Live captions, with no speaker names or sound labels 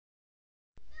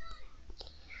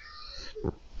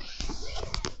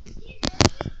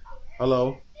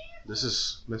Hello, this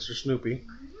is Mr. Snoopy.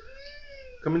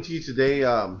 Coming to you today,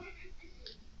 I'm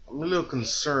a little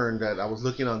concerned that I was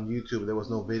looking on YouTube, there was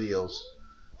no videos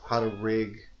how to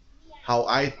rig, how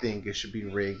I think it should be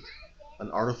rigged, an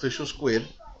artificial squid,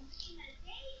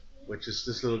 which is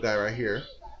this little guy right here,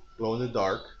 glow in the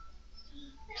dark.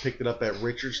 Picked it up at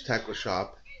Richard's Tackle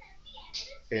Shop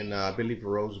in, I believe,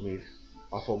 Rosemead,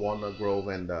 off of Walnut Grove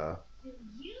and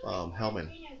Hellman.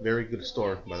 Very good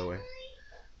store, by the way.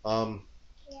 Um,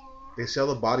 they sell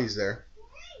the bodies there.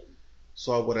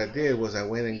 So what I did was I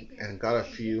went and got a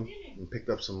few and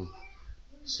picked up some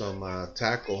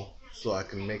tackle so I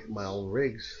can make my own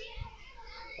rigs.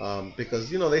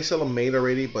 Because they sell them made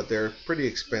already, but they're pretty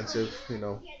expensive.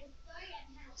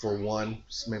 For one,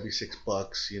 maybe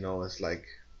 $6. It's like,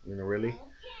 really.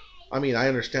 I mean, I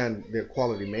understand they're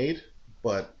quality made,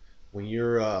 but when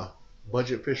you're a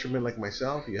budget fisherman like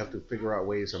myself, you have to figure out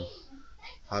ways of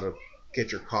how to get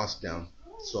your costs down.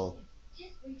 So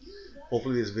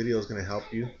hopefully this video is going to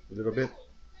help you a little bit.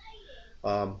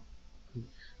 Um,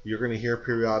 you're going to hear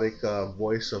periodic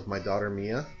voice of my daughter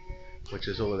Mia, which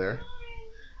is over there.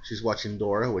 She's watching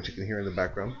Dora, which you can hear in the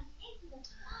background.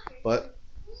 But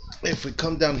if we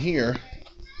come down here,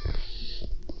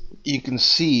 you can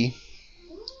see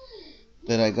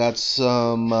that I got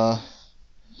some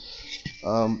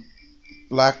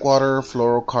Blackwater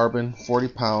fluorocarbon 40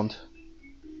 pound.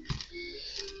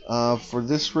 For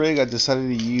this rig, I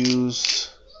decided to use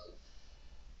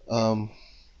owner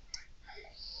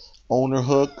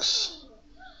hooks.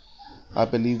 I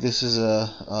believe this is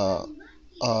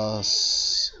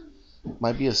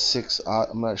might be a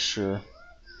 6/0. I'm not sure.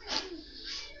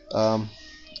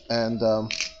 And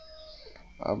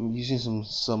I'm using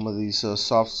some of these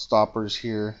soft stoppers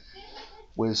here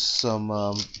with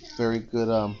some very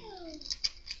good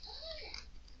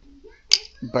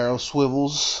barrel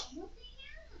swivels,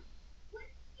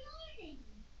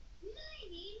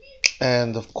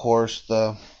 and of course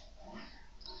the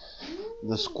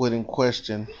squid in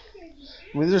question.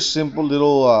 I mean, they're simple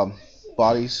little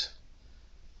bodies,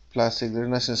 plastic. They're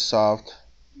nice and soft.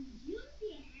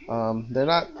 They're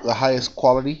not the highest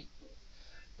quality,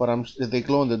 but they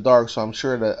glow in the dark, so I'm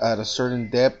sure that at a certain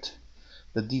depth,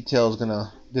 the detail is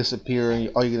gonna disappear, and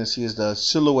all you're gonna see is the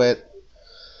silhouette.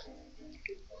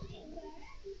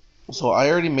 So I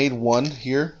already made one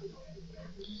here,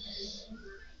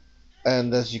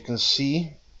 and as you can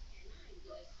see,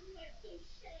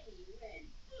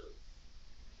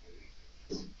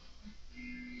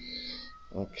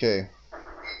 okay,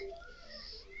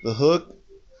 the hook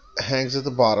hangs at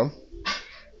the bottom.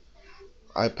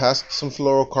 I passed some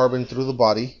fluorocarbon through the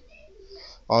body.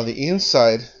 On the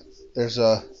inside, there's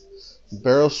a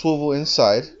barrel swivel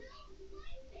inside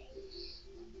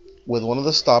with one of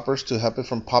the stoppers to help it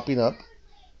from popping up.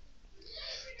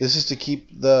 This is to keep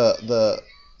the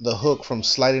hook from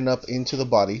sliding up into the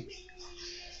body,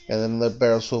 and then the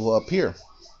barrel swivel up here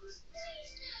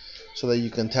so that you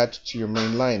can attach it to your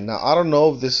main line. Now I don't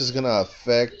know if this is gonna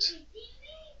affect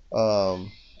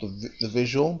the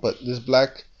visual, but this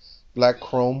black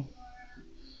chrome,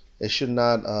 it should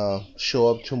not show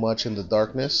up too much in the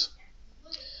darkness.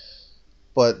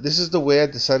 But this is the way I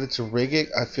decided to rig it.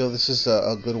 I feel this is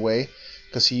a good way,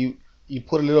 because you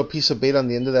put a little piece of bait on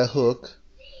the end of that hook,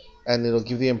 and it'll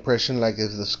give the impression like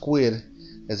if the squid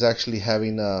is actually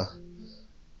having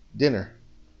dinner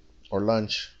or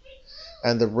lunch.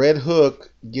 And the red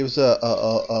hook gives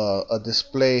a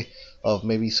display of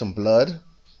maybe some blood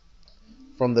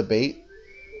from the bait.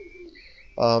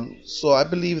 So I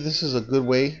believe this is a good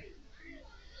way.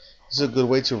 This is a good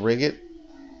way to rig it.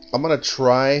 I'm gonna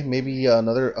try maybe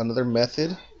another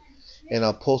method, and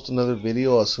I'll post another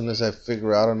video as soon as I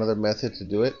figure out another method to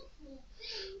do it.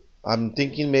 I'm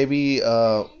thinking maybe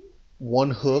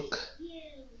one hook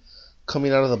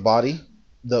coming out of the body,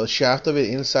 the shaft of it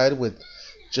inside with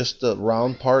just the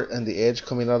round part and the edge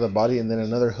coming out of the body, and then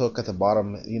another hook at the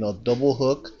bottom. Double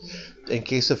hook in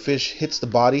case the fish hits the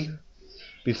body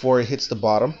before it hits the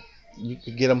bottom. You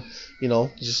could get them,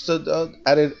 just a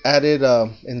added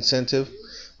incentive,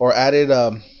 or added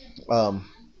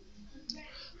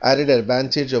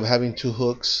advantage of having two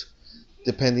hooks,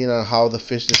 depending on how the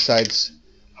fish decides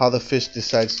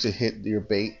to hit your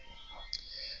bait.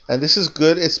 And this is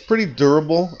good. It's pretty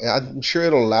durable. I'm sure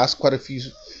it'll last quite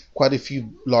a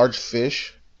few large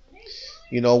fish.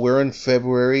 We're in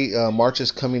February. March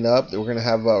is coming up. We're gonna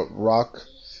have a rock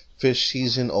fish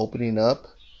season opening up,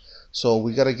 so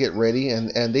we gotta get ready.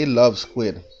 And they love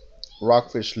squid.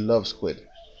 Rockfish love squid.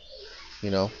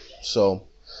 So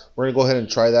we're gonna go ahead and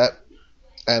try that,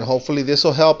 and hopefully this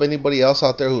will help anybody else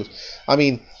out there I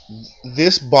mean,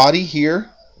 this body here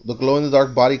The glow in the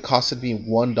dark body costed me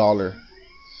 $1,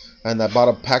 and I bought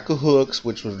a pack of hooks,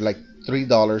 which was like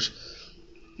 $3.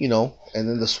 And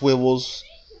then the swivels.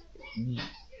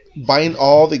 Buying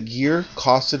all the gear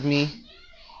costed me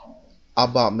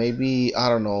about, maybe, I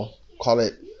don't know, call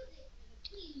it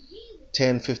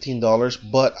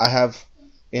 $10-15, but I have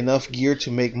enough gear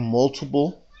to make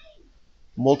multiple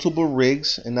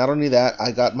rigs. And not only that,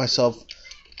 I got myself,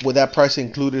 with that price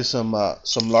included, some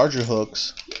larger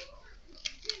hooks,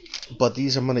 but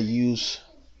these I'm gonna use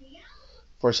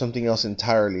for something else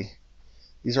entirely.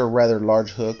 These are rather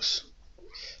large hooks.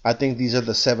 I think these are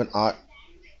the 7/0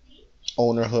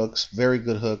 owner hooks, very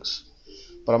good hooks,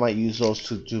 but I might use those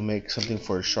to make something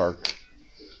for a shark.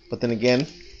 But then again,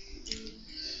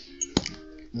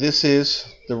 this is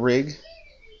the rig.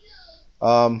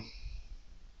 I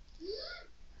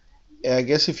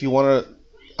guess if you want to,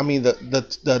 I mean,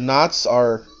 the knots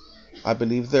are, I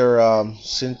believe they're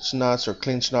cinch knots or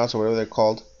clinch knots or whatever they're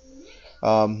called.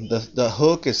 The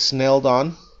hook is snelled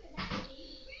on,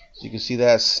 so you can see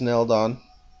that snelled on,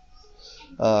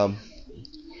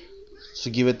 to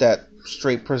give it that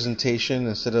straight presentation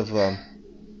instead of, I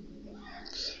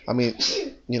mean,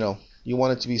 you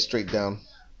want it to be straight down.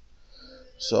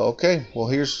 So okay, well,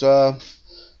 here's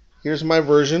my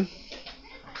version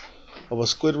of a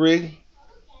squid rig.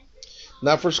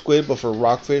 Not for squid, but for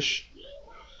rockfish.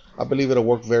 I believe it'll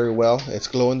work very well. It's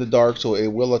glow in the dark, so it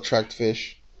will attract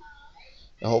fish.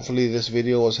 And hopefully this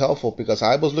video was helpful, because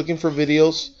I was looking for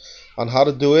videos on how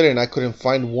to do it and I couldn't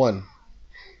find one.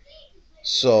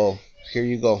 So here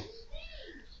you go.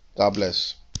 God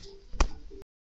bless.